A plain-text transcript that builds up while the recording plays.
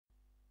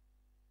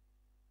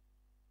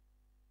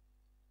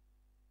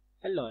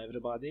Hello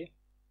everybody.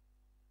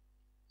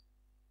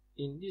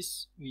 In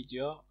this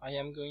video I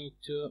am going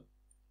to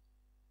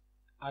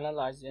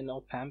analyze an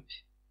op-amp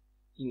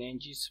in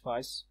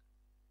Ngspice.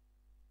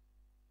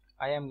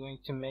 I am going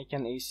to make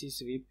an AC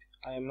sweep.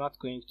 I am not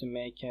going to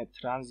make a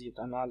transient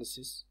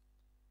analysis.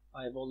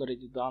 I have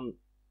already done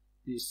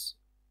this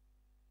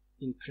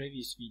in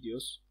previous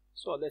videos.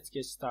 So let's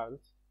get started.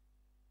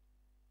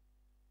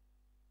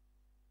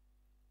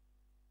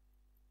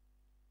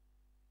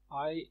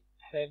 I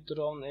have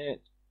drawn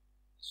a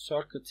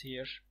circuit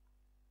here,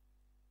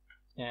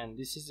 and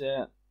this is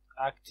a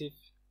active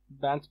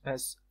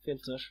bandpass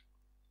filter.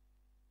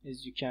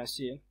 As you can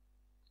see,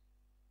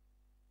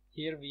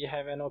 here we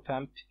have an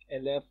op-amp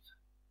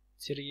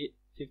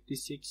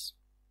LF356,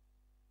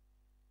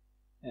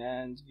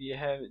 and we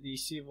have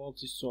DC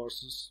voltage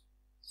sources,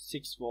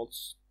 6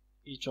 volts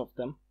each of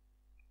them.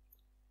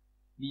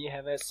 We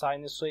have a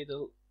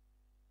sinusoidal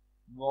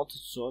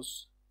voltage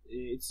source.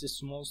 It's a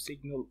small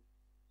signal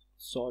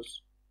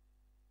source.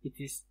 It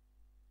is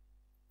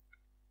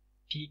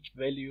peak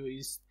value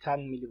is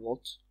 10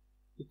 millivolts.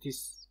 It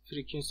is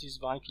frequency is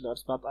 1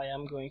 kHz, but I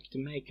am going to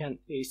make an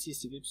AC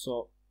sweep,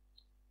 so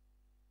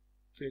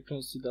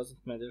frequency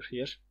doesn't matter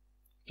here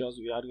because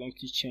we are going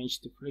to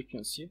change the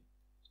frequency.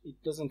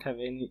 It doesn't have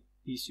any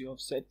DC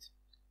offset.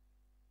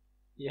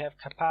 We have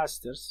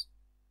capacitors.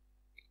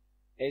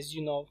 As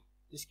you know,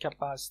 this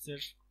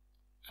capacitor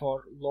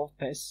for low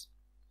pass,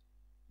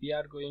 we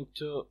are going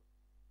to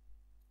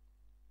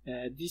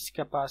this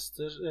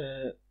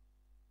capacitor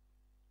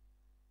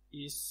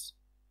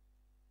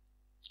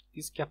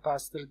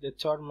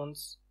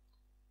determines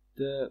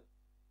the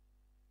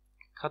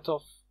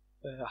cutoff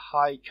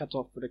high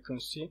cutoff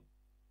frequency,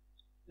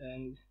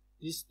 and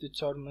this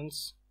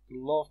determines the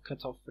low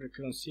cutoff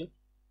frequency.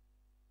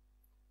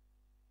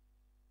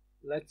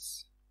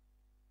 Let's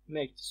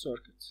make the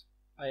circuit.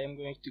 I am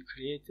going to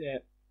create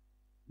a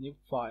new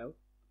file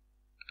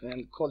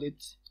and call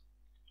it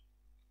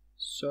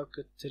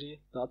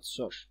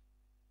circuitry.source.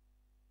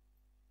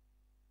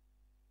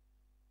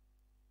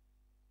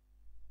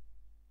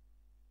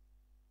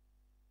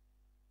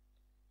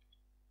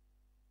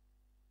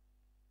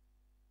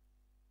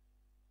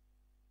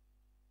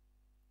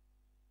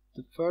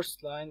 The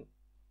first line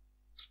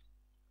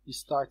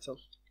is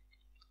titled.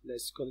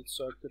 Let's call it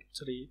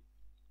circuitry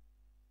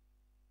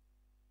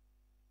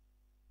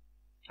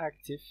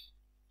active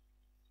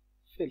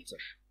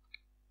filter.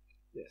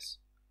 Yes,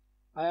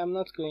 I am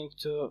not going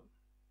to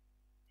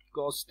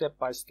go step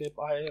by step.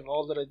 I have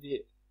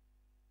already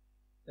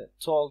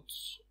told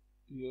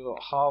you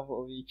how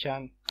we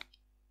can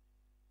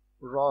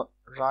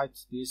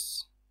write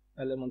these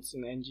elements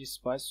in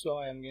Ngspice, so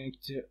I am going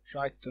to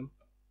write them.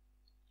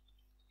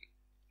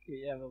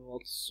 We have a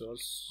voltage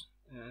source,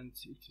 and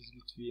it is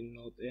between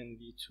node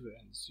NV2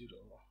 and 0.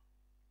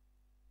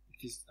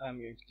 It is, I'm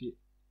going to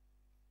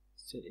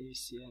say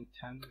AC and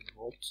 10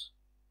 volts,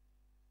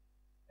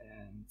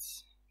 and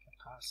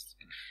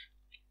capacitor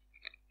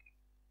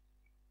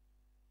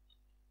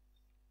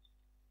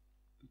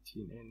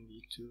between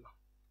NV2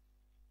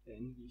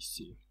 and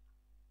NVC,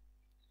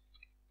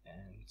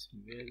 and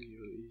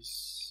value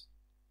is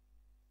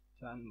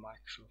 10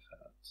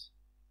 microfarad.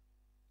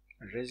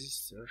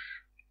 Resistor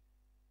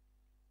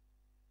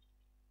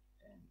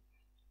and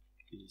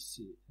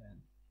DC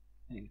and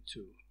N2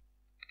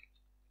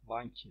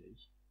 1K,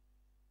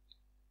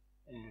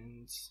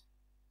 and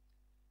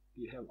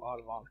we have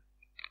R1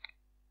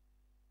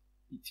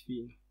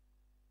 between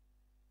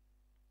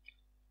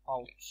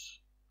out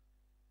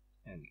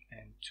and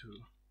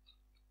N2,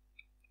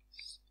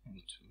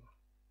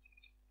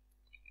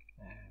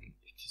 and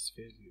its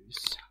value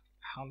is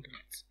 100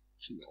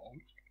 kilo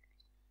ohm.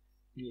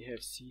 We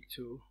have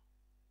C2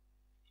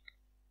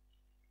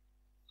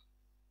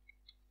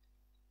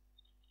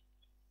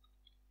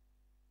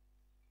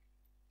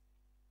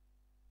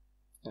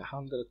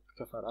 100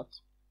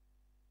 picofarad.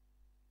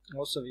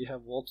 Also we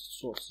have voltage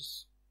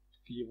sources.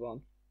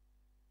 V1,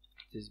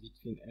 it is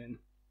between N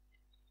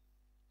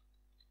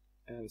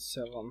and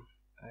 7,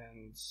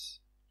 and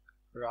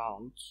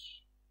ground,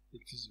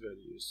 it is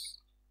values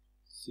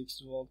 6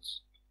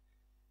 volts.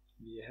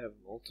 We have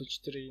voltage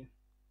 3.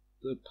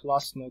 The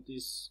plus node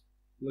is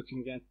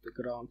looking at the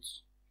ground,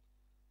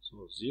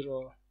 so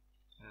 0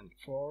 and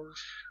 4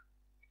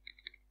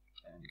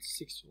 and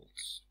 6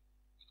 volts.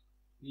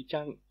 We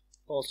can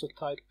also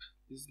type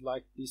this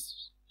like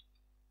this.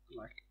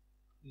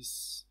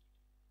 This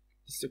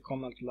is a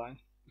command line.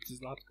 It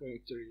is not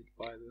going to read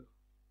by the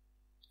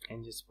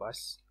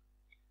Ngspice.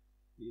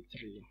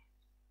 V3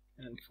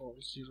 and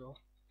 40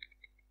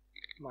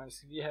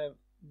 minus.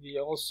 We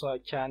also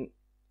can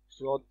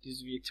write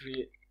this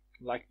V3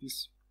 like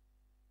this.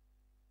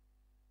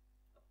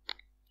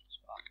 So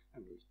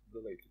I'm going to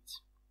delete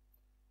it.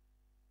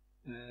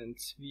 And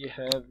we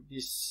have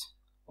this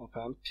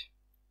op-amp.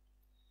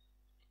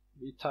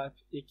 We type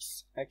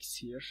X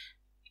here.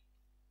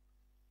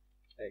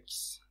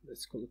 X,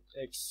 let's call it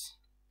X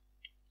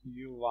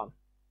U1,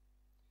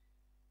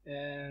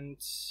 and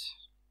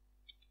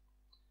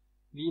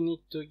we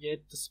need to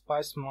get the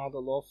Ngspice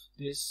model of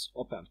this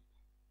op-amp.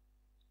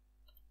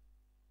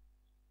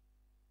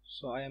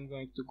 So I am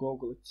going to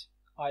Google it.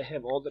 I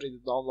have already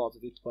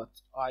downloaded it,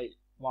 but I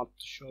want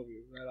to show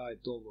you where I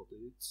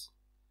downloaded it.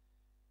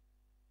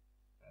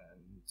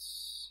 And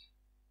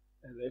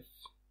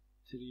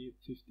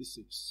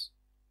LF356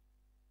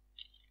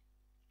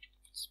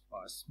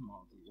 Ngspice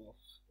model of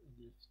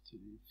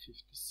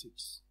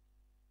LF356.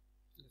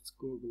 Let's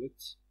Google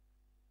it.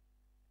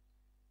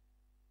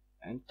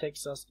 And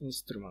Texas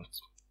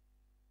Instrument.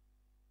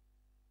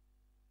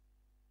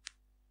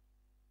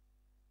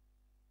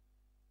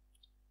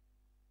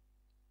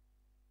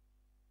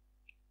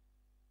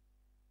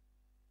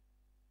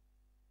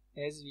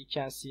 As we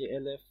can see,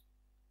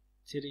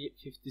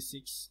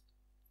 LF356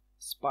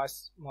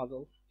 Ngspice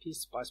model,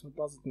 P-Spice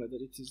model, doesn't matter,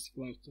 it is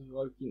going to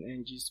work in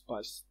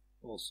Ngspice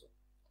also.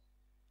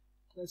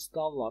 Let's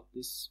download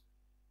this.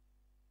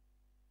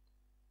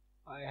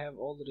 I have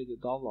already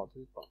downloaded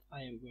it, but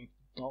I am going to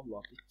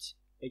download it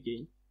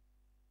again.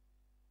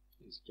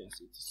 As you can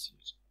see, it is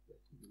here.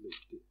 Let me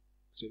delete the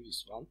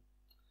previous one.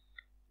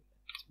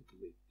 Let me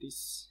delete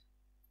this.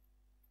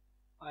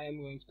 I am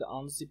going to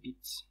unzip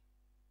it.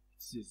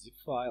 It's a zip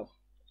file.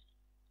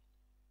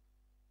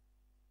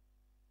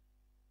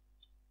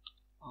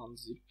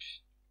 Unzip.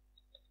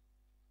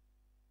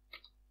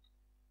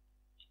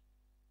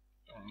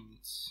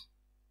 And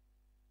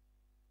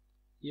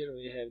here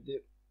we have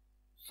the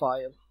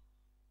file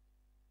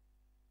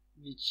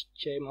which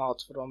came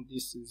out from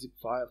this zip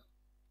file.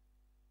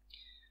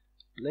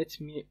 Let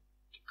me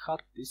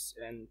cut this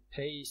and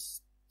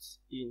paste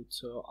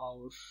into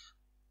our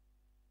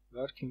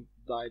working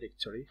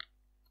directory.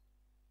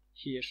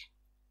 Here,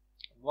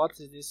 what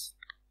is this?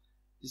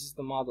 This is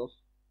the model,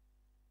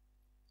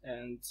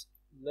 and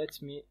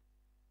let me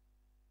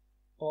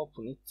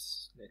open it.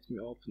 Let me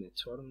open a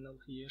terminal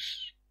here,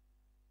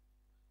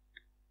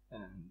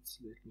 and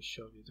let me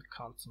show you the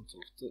content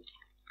of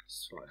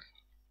this file.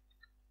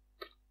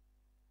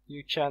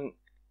 You can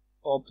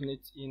open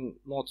it in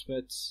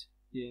Notepad,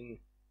 in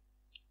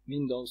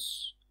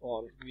Windows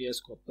or VS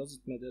Code,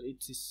 doesn't matter.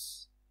 It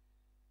is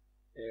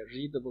a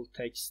readable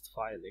text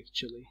file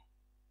actually.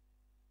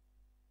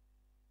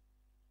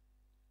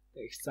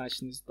 The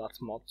extension is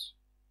 .mod,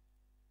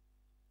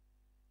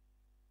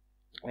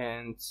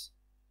 and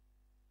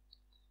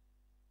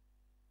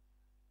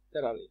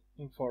there is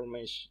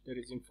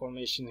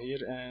information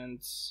here,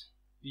 and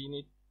we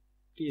need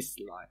this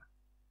line.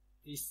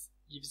 This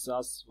gives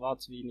us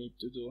what we need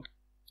to do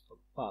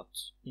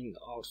in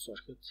our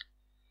circuit,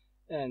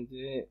 and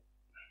the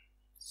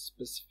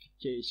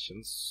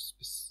specifications,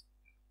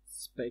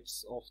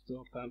 specs of the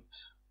op-amp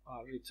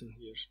are written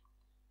here.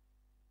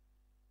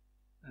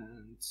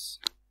 And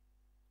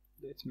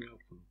let me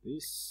open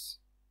this,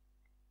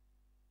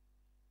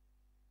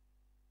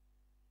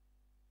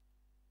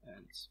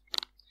 and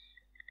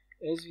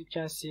as we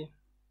can see,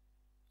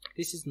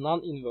 this is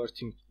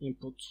non-inverting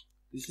input,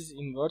 this is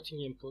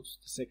inverting input,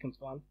 the second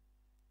one.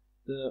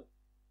 The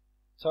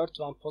third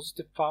one,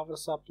 positive power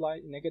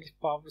supply, negative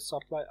power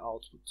supply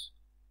output.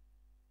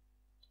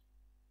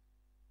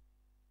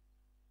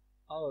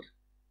 Our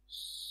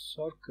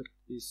circuit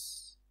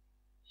is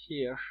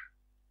here.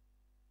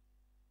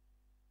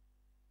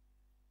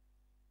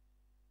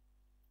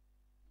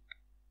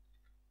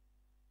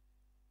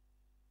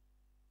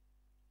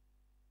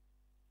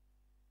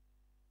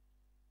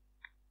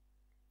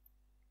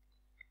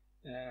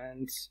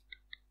 And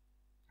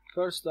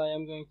first I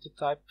am going to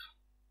type,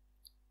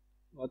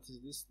 what is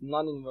this?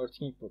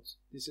 Non-inverting input.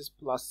 This is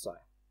plus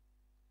sign.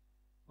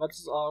 What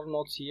is our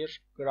node here?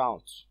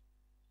 Ground.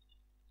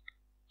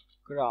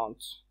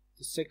 Ground.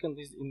 The second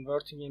is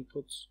inverting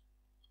input.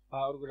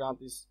 Our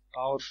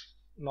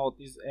node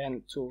is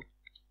N2.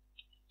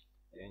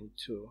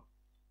 N2.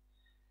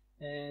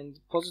 And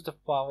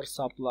positive power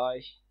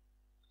supply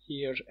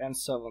here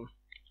N7.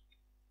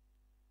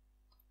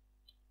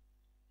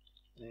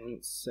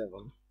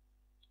 N7.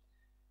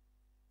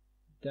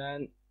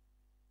 Then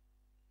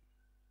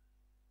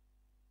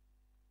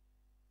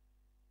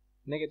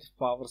negative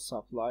power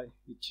supply,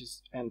 which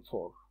is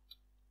N4,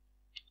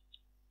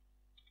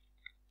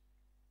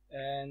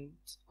 and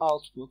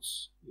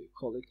outputs, we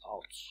call it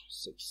out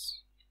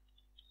 6.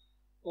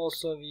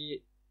 Also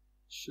we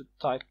should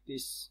type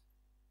this,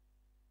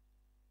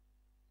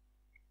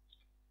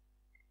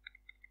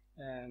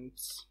 and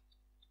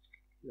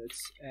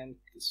let's end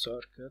the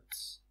circuit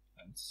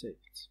and save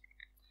it.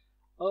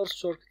 Our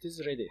circuit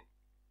is ready.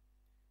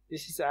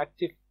 This is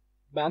active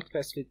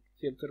bandpass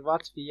filter.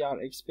 What we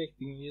are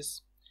expecting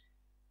is,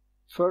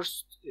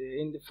 first,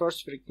 in the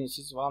first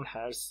frequencies 1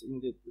 Hz, in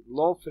the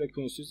low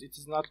frequencies it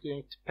is not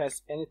going to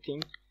pass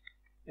anything.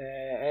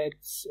 At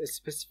a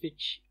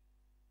specific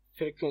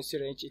frequency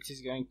range it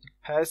is going to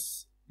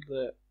pass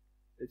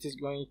it is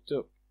going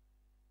to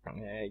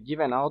give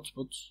an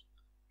output.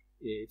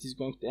 It is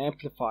going to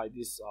amplify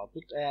this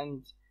output,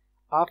 and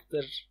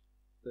after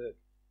the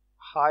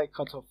high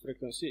cutoff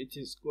frequency it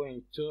is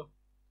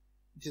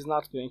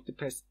not going to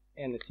pass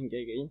anything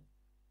again.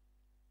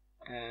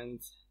 And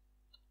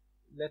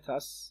let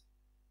us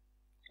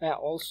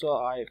Also,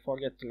 I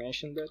forget to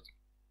mention that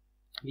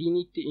we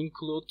need to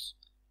include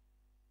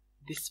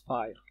this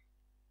file.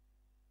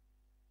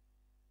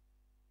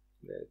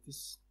 That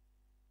is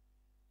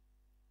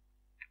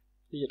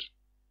here.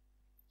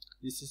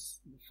 This is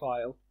the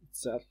file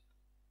itself,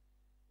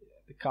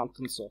 the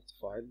contents of the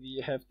file.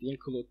 We have to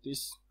include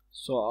this,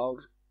 so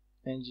our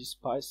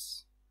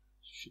Ngspice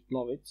should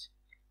know it.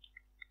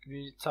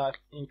 We type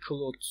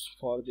include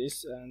for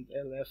this and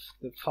lf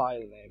the file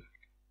name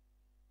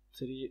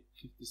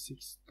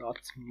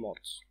 356.mod.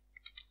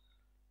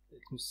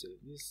 Let me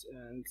save this,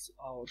 and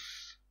our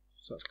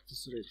circuit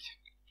is ready.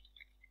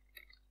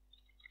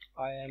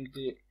 I am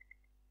the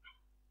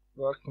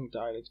working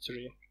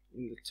directory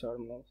in the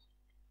terminal,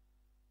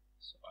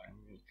 so I'm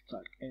going to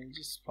type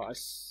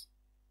Ngspice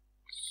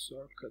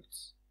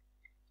circuit.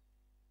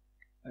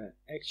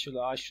 Actually,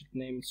 I should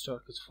name it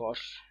circuit 4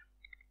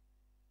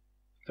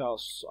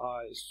 because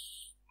I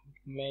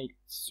made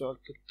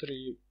circuit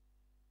 3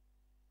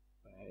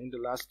 in the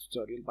last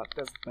tutorial, but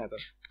doesn't matter.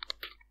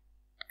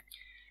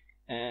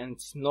 And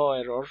no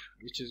error,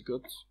 which is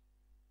good.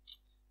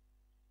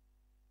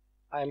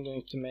 I'm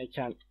going to make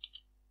an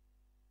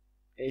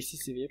AC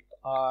sweep.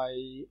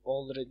 I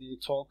already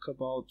talked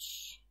about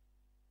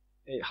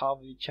how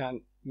we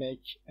can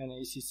make an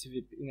AC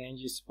sweep in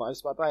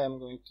Ngspice, but I am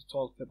going to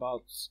talk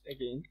about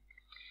again.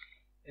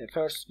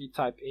 First we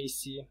type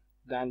AC,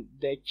 then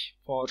dec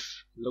for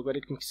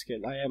logarithmic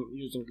scale. I am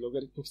using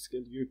logarithmic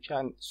scale. You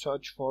can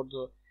search for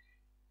the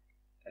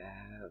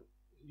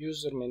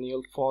user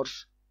manual for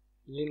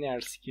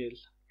linear scale.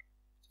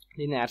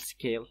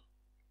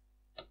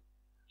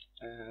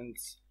 And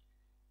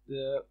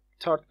the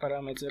third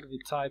parameter we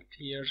type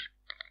here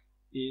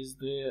is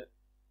the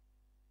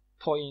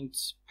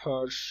point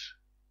per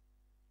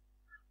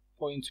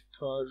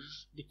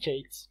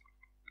decade.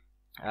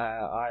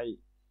 I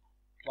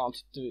want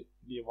it to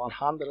be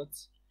 100,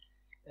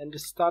 and the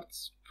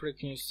start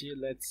frequency,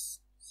 let's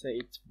say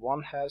it's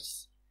 1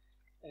 Hz,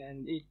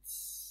 and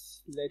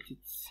let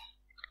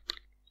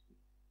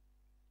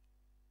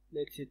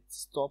it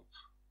stop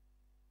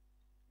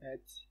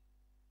at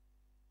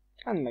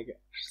 10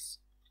 megahertz.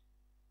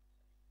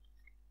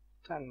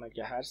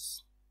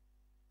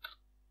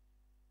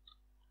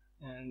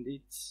 And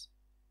it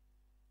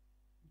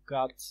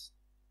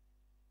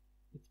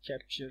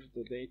captured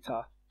the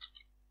data,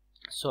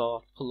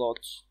 so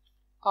plot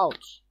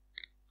out,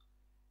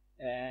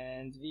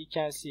 and we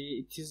can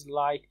see it is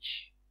like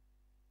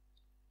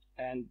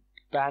a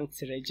band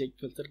reject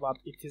filter, but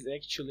it is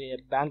actually a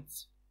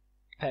band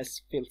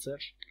pass filter,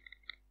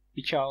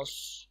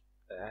 because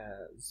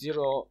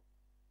 0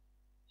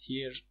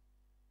 here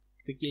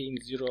the gain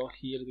 0,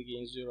 here the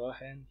gain 0,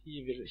 and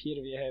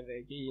here we have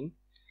a gain.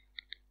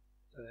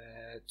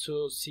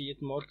 To see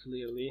it more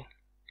clearly,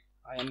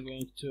 I am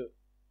going to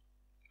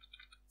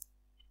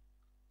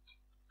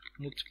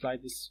multiply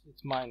this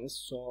with minus,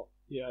 so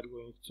we are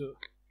going to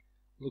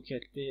look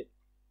at the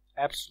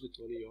absolute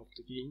value of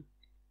the gain,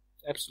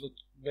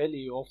 absolute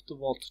value of the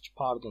voltage,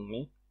 pardon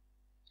me.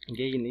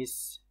 Gain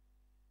is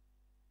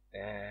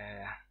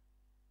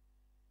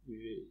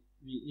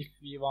if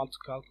we want to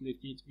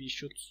calculate it, we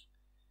should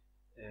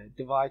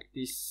divide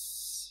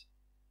this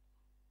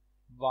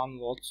 1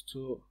 volt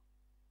to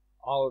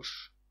our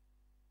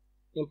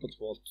input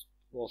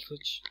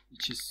voltage,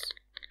 which is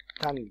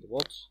 10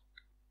 millivolts.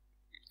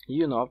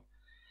 You know,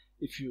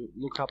 if you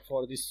look up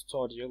for this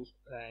tutorial,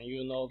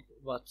 you know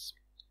what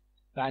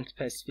band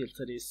pass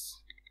filter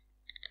is,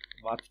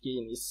 what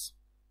gain is,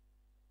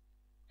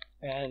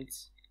 and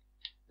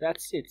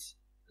that's it.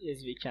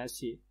 As we can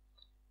see,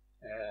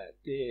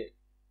 the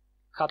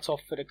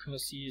cutoff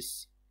frequency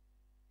is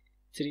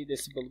 3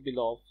 decibel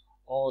below,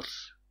 or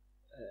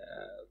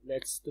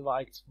let's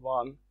divide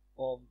 1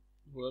 over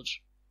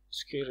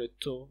square root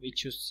 2,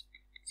 which is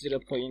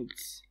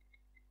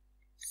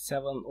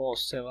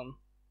 0.707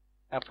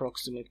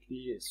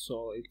 approximately,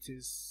 so it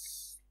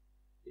is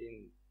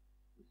in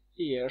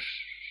here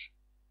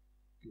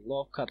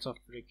low cutoff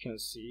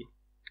frequency,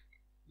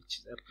 which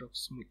is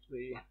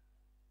approximately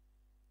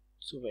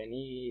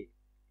 20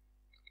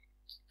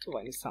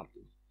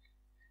 something,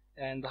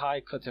 and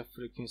high cutoff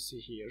frequency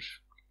here.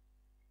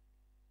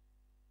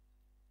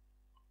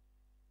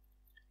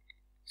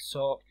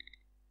 So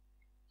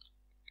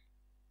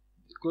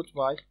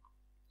goodbye,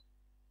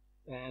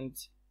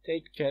 and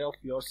take care of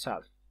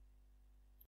yourself.